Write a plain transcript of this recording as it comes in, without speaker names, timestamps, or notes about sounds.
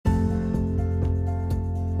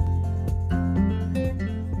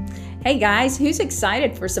Hey guys, who's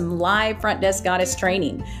excited for some live Front Desk Goddess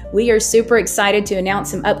training? We are super excited to announce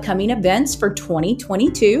some upcoming events for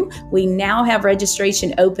 2022. We now have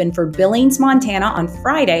registration open for Billings, Montana on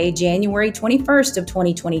Friday, January 21st of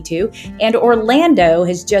 2022, and Orlando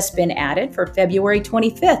has just been added for February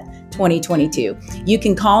 25th, 2022. You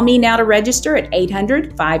can call me now to register at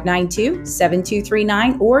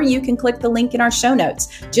 800-592-7239, or you can click the link in our show notes.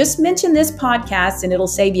 Just mention this podcast and it'll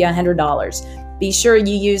save you $100. Be sure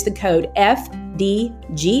you use the code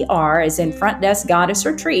FDGR as in Front Desk Goddess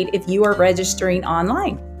Retreat if you are registering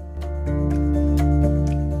online.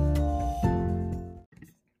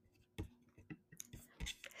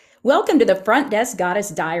 Welcome to the Front Desk Goddess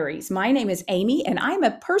Diaries. My name is Amy and I'm a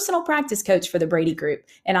personal practice coach for the Brady Group,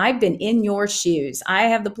 and I've been in your shoes. I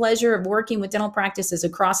have the pleasure of working with dental practices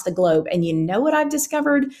across the globe, and you know what I've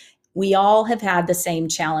discovered? We all have had the same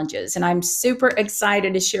challenges, and I'm super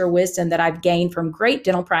excited to share wisdom that I've gained from great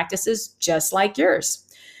dental practices just like yours.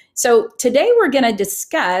 So today we're going to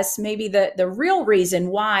discuss maybe the real reason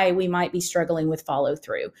why we might be struggling with follow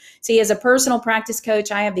through. See, as a personal practice coach,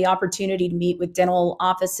 I have the opportunity to meet with dental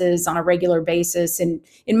offices on a regular basis, and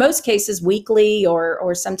in most cases weekly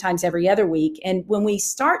or sometimes every other week. And when we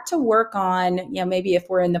start to work on, maybe if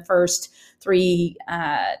we're in the first three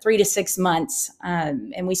to 6 months,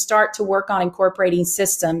 and we start to work on incorporating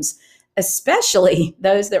systems, especially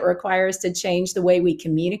those that require us to change the way we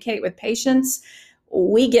communicate with patients,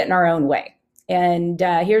 we get in our own way. And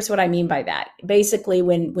here's what I mean by that. Basically,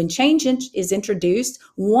 when change is introduced,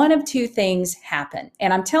 one of two things happen.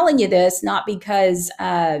 And I'm telling you this not because,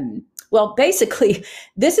 basically,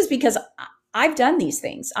 this is because I've done these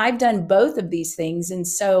things. I've done both of these things. And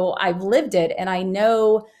so I've lived it, and I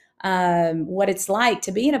know what it's like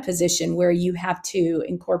to be in a position where you have to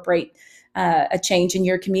incorporate a change in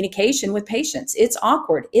your communication with patients. It's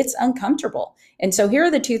awkward. It's uncomfortable. And so here are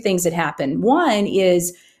the two things that happen. One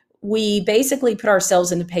is we basically put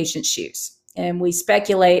ourselves in the patient's shoes and we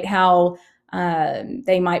speculate how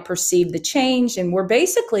they might perceive the change. And we're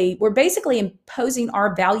basically imposing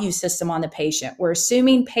our value system on the patient. We're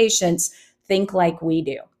assuming patients think like we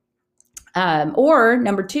do. Or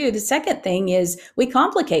number two, the second thing is we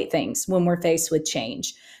complicate things when we're faced with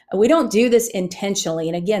change. We don't do this intentionally.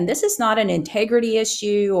 And again, this is not an integrity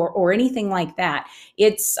issue or anything like that.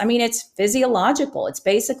 It's physiological. It's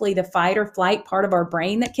basically the fight or flight part of our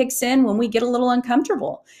brain that kicks in when we get a little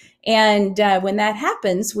uncomfortable. And when that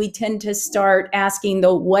happens, we tend to start asking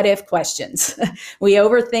the what if questions. We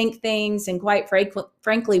overthink things, and quite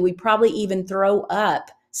frankly, we probably even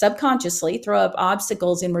subconsciously throw up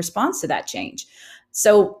obstacles in response to that change.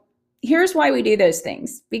 So here's why we do those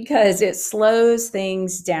things, because it slows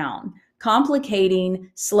things down. Complicating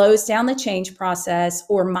slows down the change process,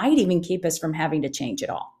 or might even keep us from having to change at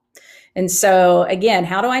all. And so again,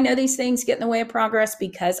 how do I know these things get in the way of progress?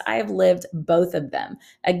 Because I have lived both of them.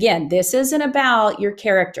 Again, this isn't about your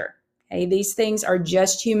character. Okay? These things are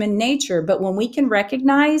just human nature. But when we can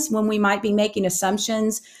recognize when we might be making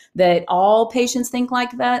assumptions that all patients think like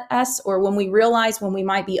us, or when we realize when we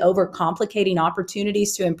might be overcomplicating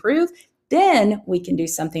opportunities to improve, then we can do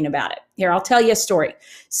something about it. Here, I'll tell you a story.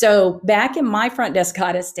 So back in my Front Desk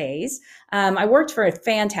Goddess days, I worked for a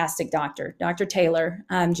fantastic doctor, Dr. Taylor,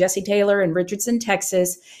 Jesse Taylor in Richardson,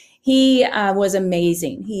 Texas. He was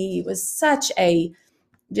amazing. He was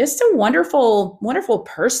just a wonderful, wonderful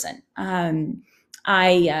person.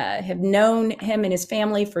 I have known him and his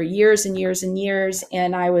family for years and years and years,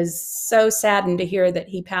 and I was so saddened to hear that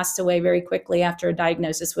he passed away very quickly after a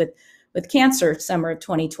diagnosis with cancer, summer of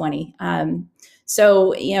 2020.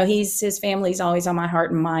 So his family's always on my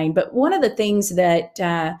heart and mind. But one of the things that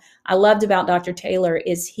I loved about Dr. Taylor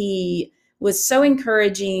is he was so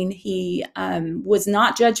encouraging. He was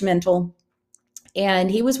not judgmental,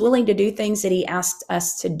 and he was willing to do things that he asked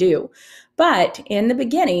us to do. But in the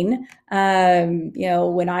beginning,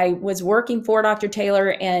 when I was working for Dr.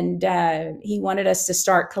 Taylor and he wanted us to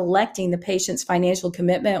start collecting the patient's financial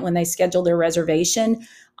commitment when they scheduled their reservation,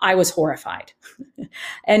 I was horrified.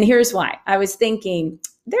 And here's why. I was thinking,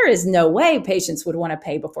 there is no way patients would want to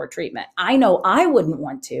pay before treatment. I know I wouldn't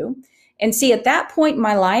want to. And see, at that point in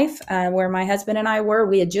my life, where my husband and I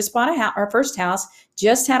we had just bought our first house,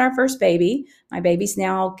 just had our first baby. My baby's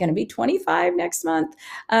now going to be 25 next month.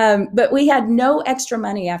 But we had no extra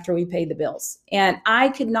money after we paid the bills. And I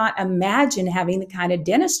could not imagine having the kind of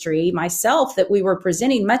dentistry myself that we were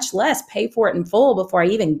presenting, much less pay for it in full before I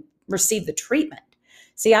even received the treatment.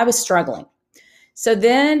 See, I was struggling. So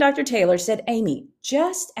then Dr. Taylor said, Amy,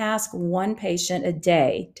 just ask one patient a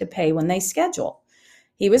day to pay when they schedule.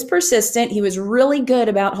 He was persistent. He was really good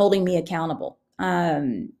about holding me accountable.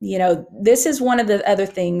 This is one of the other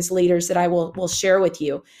things, leaders, that I will share with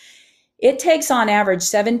you. It takes on average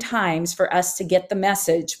 7 times for us to get the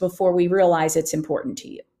message before we realize it's important to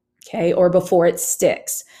you, okay, or before it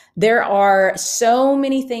sticks. There are so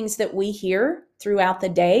many things that we hear throughout the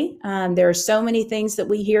day. There are so many things that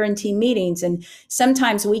we hear in team meetings, and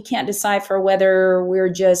sometimes we can't decipher whether we're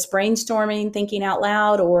just brainstorming, thinking out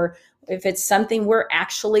loud, or if it's something we're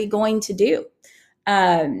actually going to do.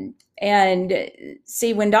 And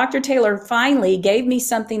see, when Dr. Taylor finally gave me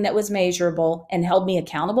something that was measurable and held me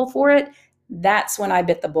accountable for it, that's when I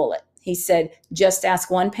bit the bullet. He said, just ask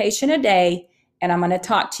one patient a day, and I'm going to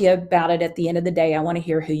talk to you about it at the end of the day. I want to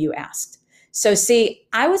hear who you asked. So see,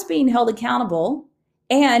 I was being held accountable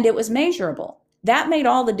and it was measurable. That made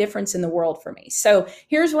all the difference in the world for me. So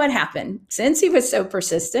here's what happened. Since he was so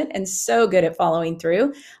persistent and so good at following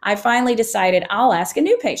through, I finally decided I'll ask a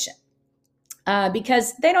new patient.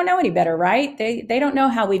 Because they don't know any better, right? They don't know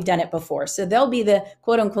how we've done it before. So they'll be the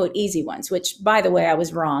quote unquote easy ones, which, by the way, I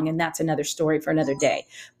was wrong. And that's another story for another day.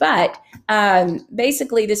 But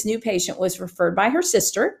basically, this new patient was referred by her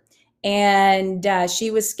sister, and she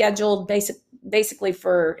was scheduled basically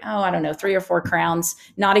for, 3 or 4 crowns.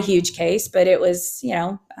 Not a huge case, but it was,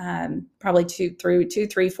 probably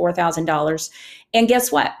 $4,000. And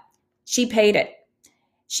guess what? She paid it.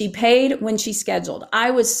 She paid when she scheduled. I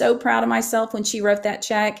was so proud of myself when she wrote that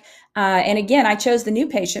check. And again, I chose the new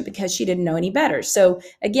patient because she didn't know any better. So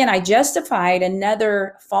again, I justified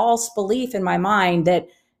another false belief in my mind that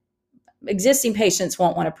existing patients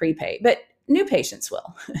won't want to prepay, but new patients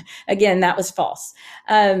will. Again, that was false.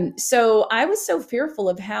 So I was so fearful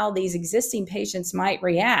of how these existing patients might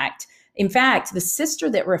react. In fact, the sister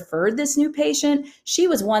that referred this new patient, she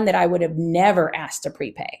was one that I would have never asked to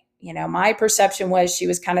prepay. My perception was she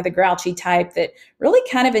was kind of the grouchy type that really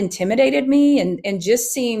kind of intimidated me and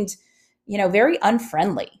just seemed, very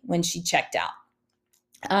unfriendly when she checked out.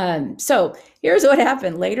 So here's what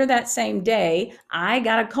happened. Later that same day, I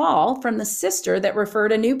got a call from the sister that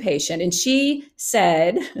referred a new patient. And she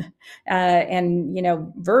said,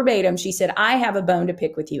 verbatim, she said, "I have a bone to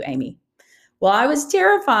pick with you, Amy." Well, I was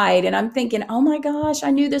terrified, and I'm thinking, oh my gosh,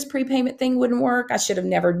 I knew this prepayment thing wouldn't work. I should have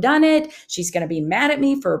never done it. She's going to be mad at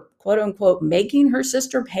me for quote unquote making her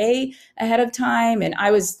sister pay ahead of time. And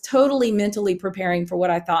I was totally mentally preparing for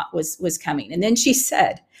what I thought was coming. And then she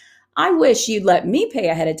said, "I wish you'd let me pay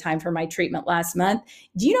ahead of time for my treatment last month.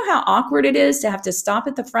 Do you know how awkward it is to have to stop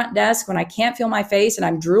at the front desk when I can't feel my face and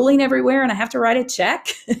I'm drooling everywhere and I have to write a check?"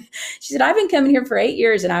 She said, "I've been coming here for 8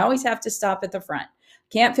 years and I always have to stop at the front.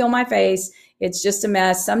 Can't feel my face. It's just a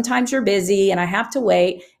mess. Sometimes you're busy and I have to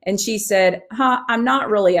wait." And she said, "I'm not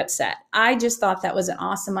really upset. I just thought that was an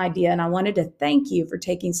awesome idea. And I wanted to thank you for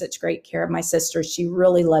taking such great care of my sister. She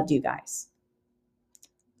really loved you guys."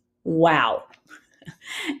 Wow.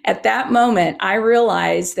 At that moment, I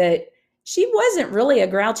realized that she wasn't really a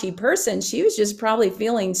grouchy person. She was just probably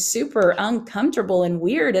feeling super uncomfortable and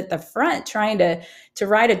weird at the front, trying to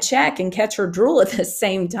write a check and catch her drool at the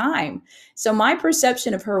same time. So my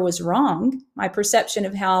perception of her was wrong. My perception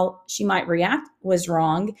of how she might react was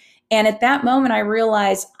wrong. And at that moment, I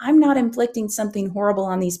realized I'm not inflicting something horrible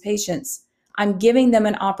on these patients. I'm giving them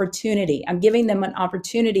an opportunity. I'm giving them an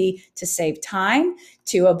opportunity to save time,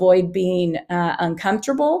 to avoid being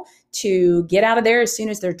uncomfortable, to get out of there as soon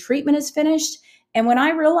as their treatment is finished. And when I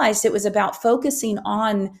realized it was about focusing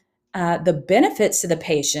on the benefits to the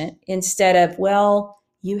patient instead of, well,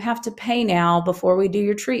 you have to pay now before we do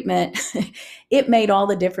your treatment, it made all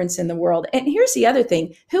the difference in the world. And here's the other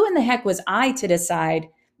thing. Who in the heck was I to decide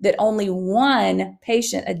that only one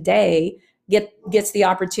patient a day gets the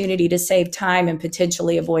opportunity to save time and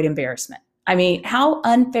potentially avoid embarrassment? I mean, how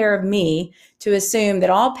unfair of me to assume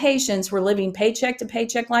that all patients were living paycheck to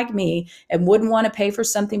paycheck like me and wouldn't want to pay for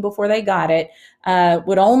something before they got it,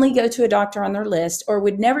 would only go to a doctor on their list, or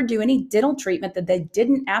would never do any dental treatment that they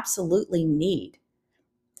didn't absolutely need.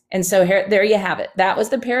 And so there you have it. That was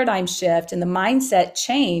the paradigm shift and the mindset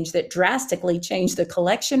change that drastically changed the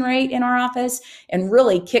collection rate in our office and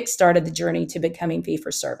really kickstarted the journey to becoming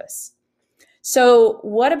fee-for-service. So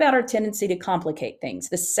what about our tendency to complicate things?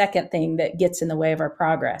 The second thing that gets in the way of our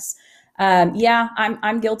progress.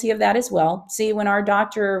 I'm guilty of that as well. See, when our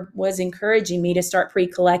doctor was encouraging me to start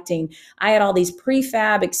pre-collecting, I had all these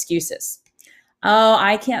prefab excuses. "Oh,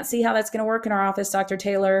 I can't see how that's going to work in our office, Dr.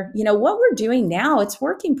 Taylor. What we're doing now, it's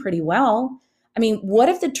working pretty well. I mean, what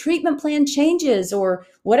if the treatment plan changes, or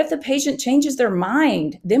what if the patient changes their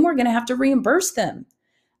mind? Then we're going to have to reimburse them.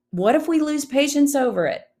 What if we lose patients over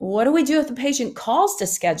it? What do we do if the patient calls to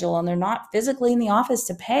schedule and they're not physically in the office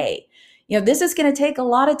to pay?" This is going to take a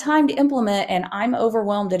lot of time to implement, and I'm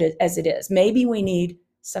overwhelmed as it is. Maybe we need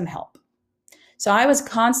some help. So I was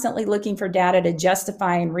constantly looking for data to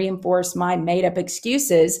justify and reinforce my made up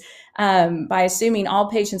excuses by assuming all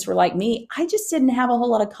patients were like me. I just didn't have a whole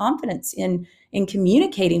lot of confidence in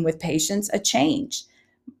communicating with patients a change.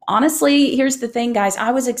 Honestly, here's the thing, guys.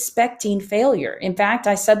 I was expecting failure. In fact,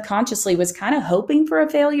 I subconsciously was kind of hoping for a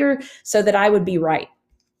failure so that I would be right.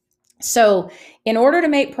 So, in order to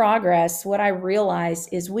make progress, what I realized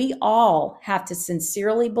is we all have to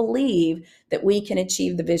sincerely believe that we can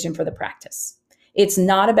achieve the vision for the practice. It's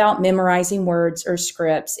not about memorizing words or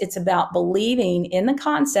scripts. It's about believing in the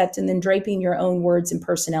concept and then draping your own words and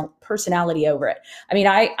personality over it. I mean,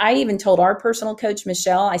 I even told our personal coach,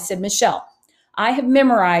 Michelle, I said, Michelle, I have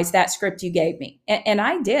memorized that script you gave me. And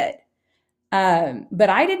I did. But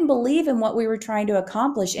I didn't believe in what we were trying to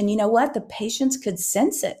accomplish. And you know what? The patients could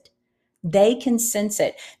sense it. They can sense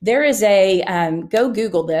it. There is go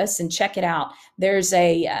Google this and check it out. There's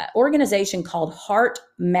a organization called Heart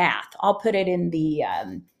Math. I'll put it in the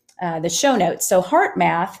show notes. So Heart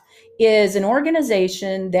Math is an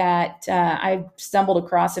organization that I stumbled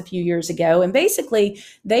across a few years ago. And basically,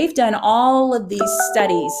 they've done all of these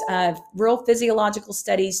studies, real physiological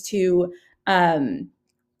studies to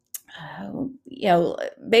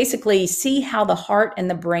basically see how the heart and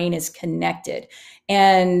the brain is connected.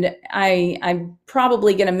 And I'm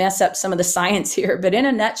probably going to mess up some of the science here, but in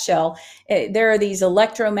a nutshell, there are these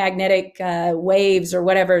electromagnetic waves or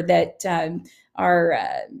whatever that are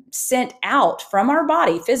sent out from our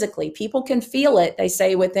body physically. People can feel it. They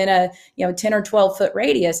say within a 10 or 12 foot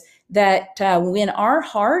radius that when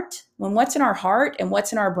what's in our heart and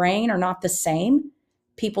what's in our brain are not the same,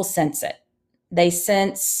 people sense it. They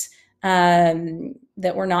sense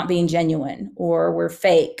that we're not being genuine, or we're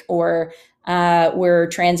fake, or we're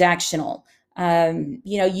transactional.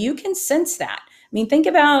 You can sense that. I mean, think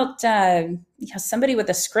about somebody with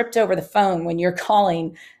a script over the phone when you're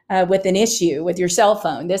calling with an issue with your cell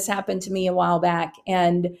phone. This happened to me a while back,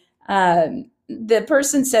 and the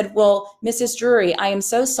person said, well, Mrs. Drury, I am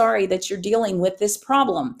so sorry that you're dealing with this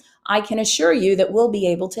problem. I can assure you that we'll be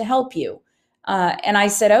able to help you. And I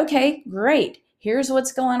said, okay, great. Here's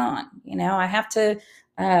what's going on. I have to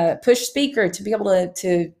push speaker to be able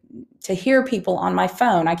to hear people on my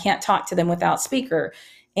phone. I can't talk to them without speaker.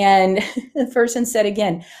 And the person said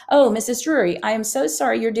again, oh, Mrs. Drury, I am so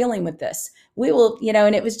sorry you're dealing with this. We will,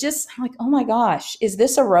 and it was just like, oh my gosh, is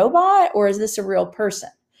this a robot or is this a real person?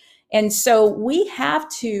 And so we have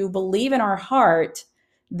to believe in our heart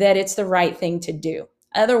that it's the right thing to do.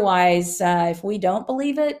 Otherwise, if we don't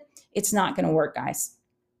believe it, it's not going to work, guys.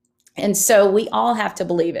 And so we all have to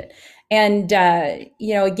believe it. And,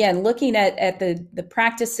 again, looking at the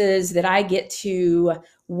practices that I get to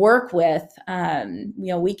work with,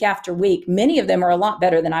 week after week, many of them are a lot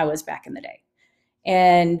better than I was back in the day.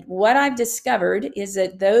 And what I've discovered is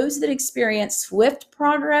that those that experience swift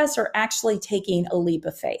progress are actually taking a leap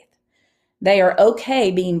of faith. They are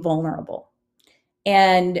okay being vulnerable.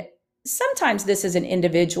 And sometimes this is an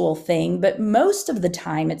individual thing, but most of the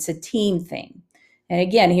time it's a team thing. And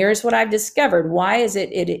again, here's what I've discovered. Why is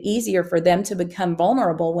it easier for them to become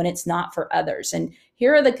vulnerable when it's not for others? And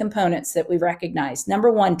here are the components that we recognize. Number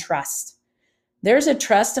one, trust. There's a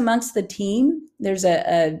trust amongst the team. There's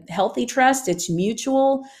a healthy trust. It's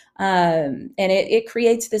mutual. And it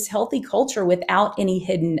creates this healthy culture without any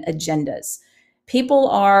hidden agendas. People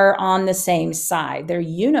are on the same side. They're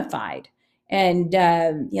unified. And,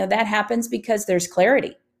 that happens because there's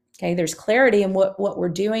clarity. Okay, there's clarity in what we're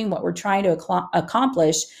doing, what we're trying to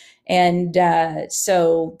accomplish. And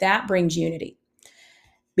so that brings unity.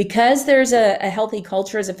 Because there's a healthy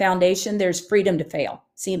culture as a foundation, there's freedom to fail.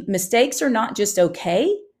 See, mistakes are not just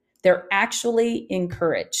okay, they're actually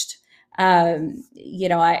encouraged.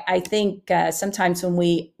 I think sometimes when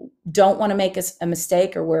we don't want to make a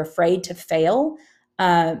mistake or we're afraid to fail,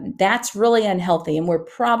 that's really unhealthy, and we're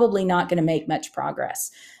probably not going to make much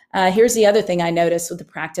progress. Here's the other thing I noticed with the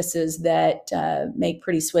practices that make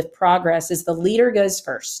pretty swift progress is the leader goes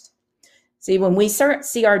first. See, when we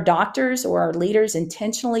see our doctors or our leaders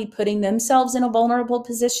intentionally putting themselves in a vulnerable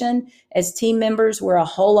position as team members, we're a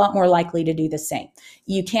whole lot more likely to do the same.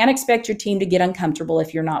 You can't expect your team to get uncomfortable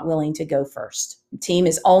if you're not willing to go first. The team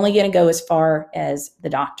is only going to go as far as the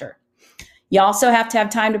doctor. You also have to have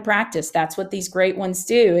time to practice. That's what these great ones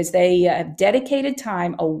do, is they have dedicated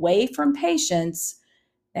time away from patients.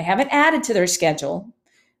 They haven't added to their schedule.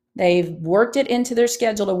 They've worked it into their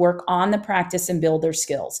schedule to work on the practice and build their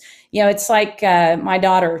skills. It's like my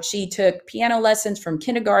daughter, she took piano lessons from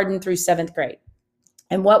kindergarten through 7th grade.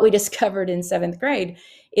 And what we discovered in 7th grade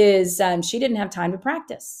is she didn't have time to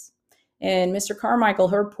practice. And Mr. Carmichael,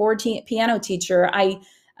 her poor piano teacher, I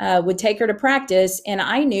would take her to practice, and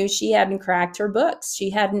I knew she hadn't cracked her books. She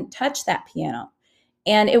hadn't touched that piano.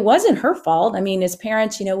 And it wasn't her fault. I mean, as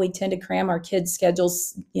parents, we tend to cram our kids'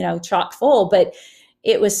 schedules, chock full. But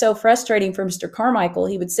it was so frustrating for Mr. Carmichael.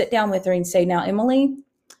 He would sit down with her and say, now, Emily,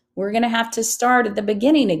 we're going to have to start at the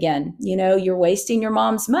beginning again. You're wasting your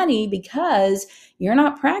mom's money because you're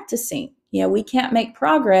not practicing. We can't make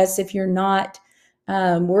progress if you're not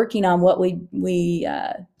working on what we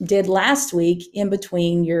did last week in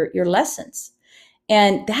between your lessons.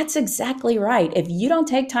 And that's exactly right. If you don't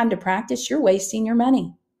take time to practice, you're wasting your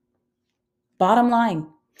money. Bottom line.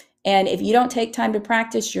 And if you don't take time to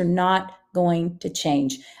practice, you're not going to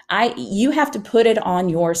change. You have to put it on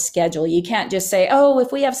your schedule. You can't just say, oh,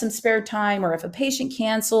 if we have some spare time, or if a patient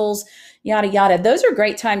cancels, yada, yada. Those are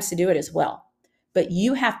great times to do it as well. But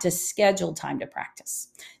you have to schedule time to practice.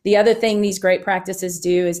 The other thing these great practices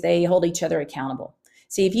do is they hold each other accountable.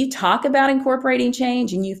 See, if you talk about incorporating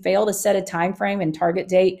change and you fail to set a time frame and target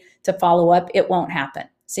date to follow up, it won't happen.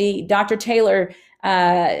 See, Dr. Taylor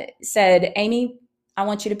said, Amy, I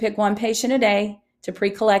want you to pick one patient a day to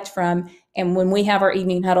pre-collect from. And when we have our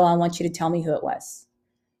evening huddle, I want you to tell me who it was.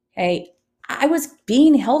 Okay. I was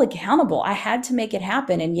being held accountable. I had to make it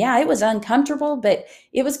happen. And yeah, it was uncomfortable, but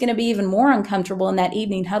it was going to be even more uncomfortable in that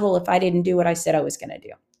evening huddle if I didn't do what I said I was going to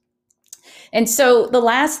do. And so the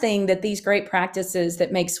last thing that these great practices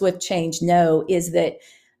that make swift change know is that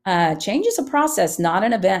change is a process, not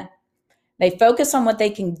an event. They focus on what they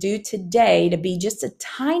can do today to be just a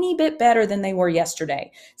tiny bit better than they were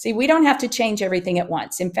yesterday. See, we don't have to change everything at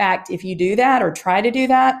once. In fact, if you do that or try to do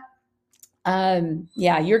that,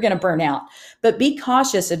 you're going to burn out. But be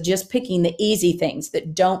cautious of just picking the easy things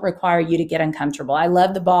that don't require you to get uncomfortable. I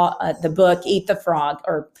love the book, Eat the Frog,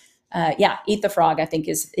 Eat the Frog, I think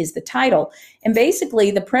is the title. And basically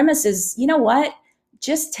the premise is, you know what?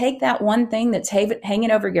 Just take that one thing that's hanging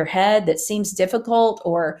over your head that seems difficult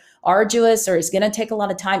or arduous or is going to take a lot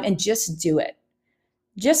of time, and just do it.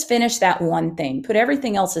 Just finish that one thing. Put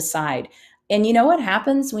everything else aside. And you know what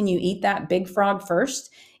happens when you eat that big frog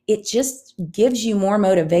first? It just gives you more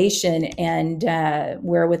motivation and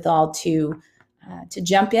wherewithal to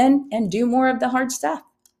jump in and do more of the hard stuff.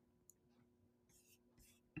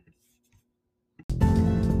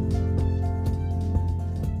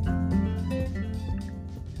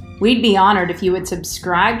 We'd be honored if you would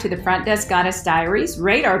subscribe to the Front Desk Goddess Diaries,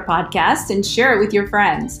 rate our podcast, and share it with your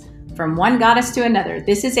friends. From one goddess to another,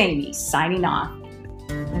 this is Amy signing off.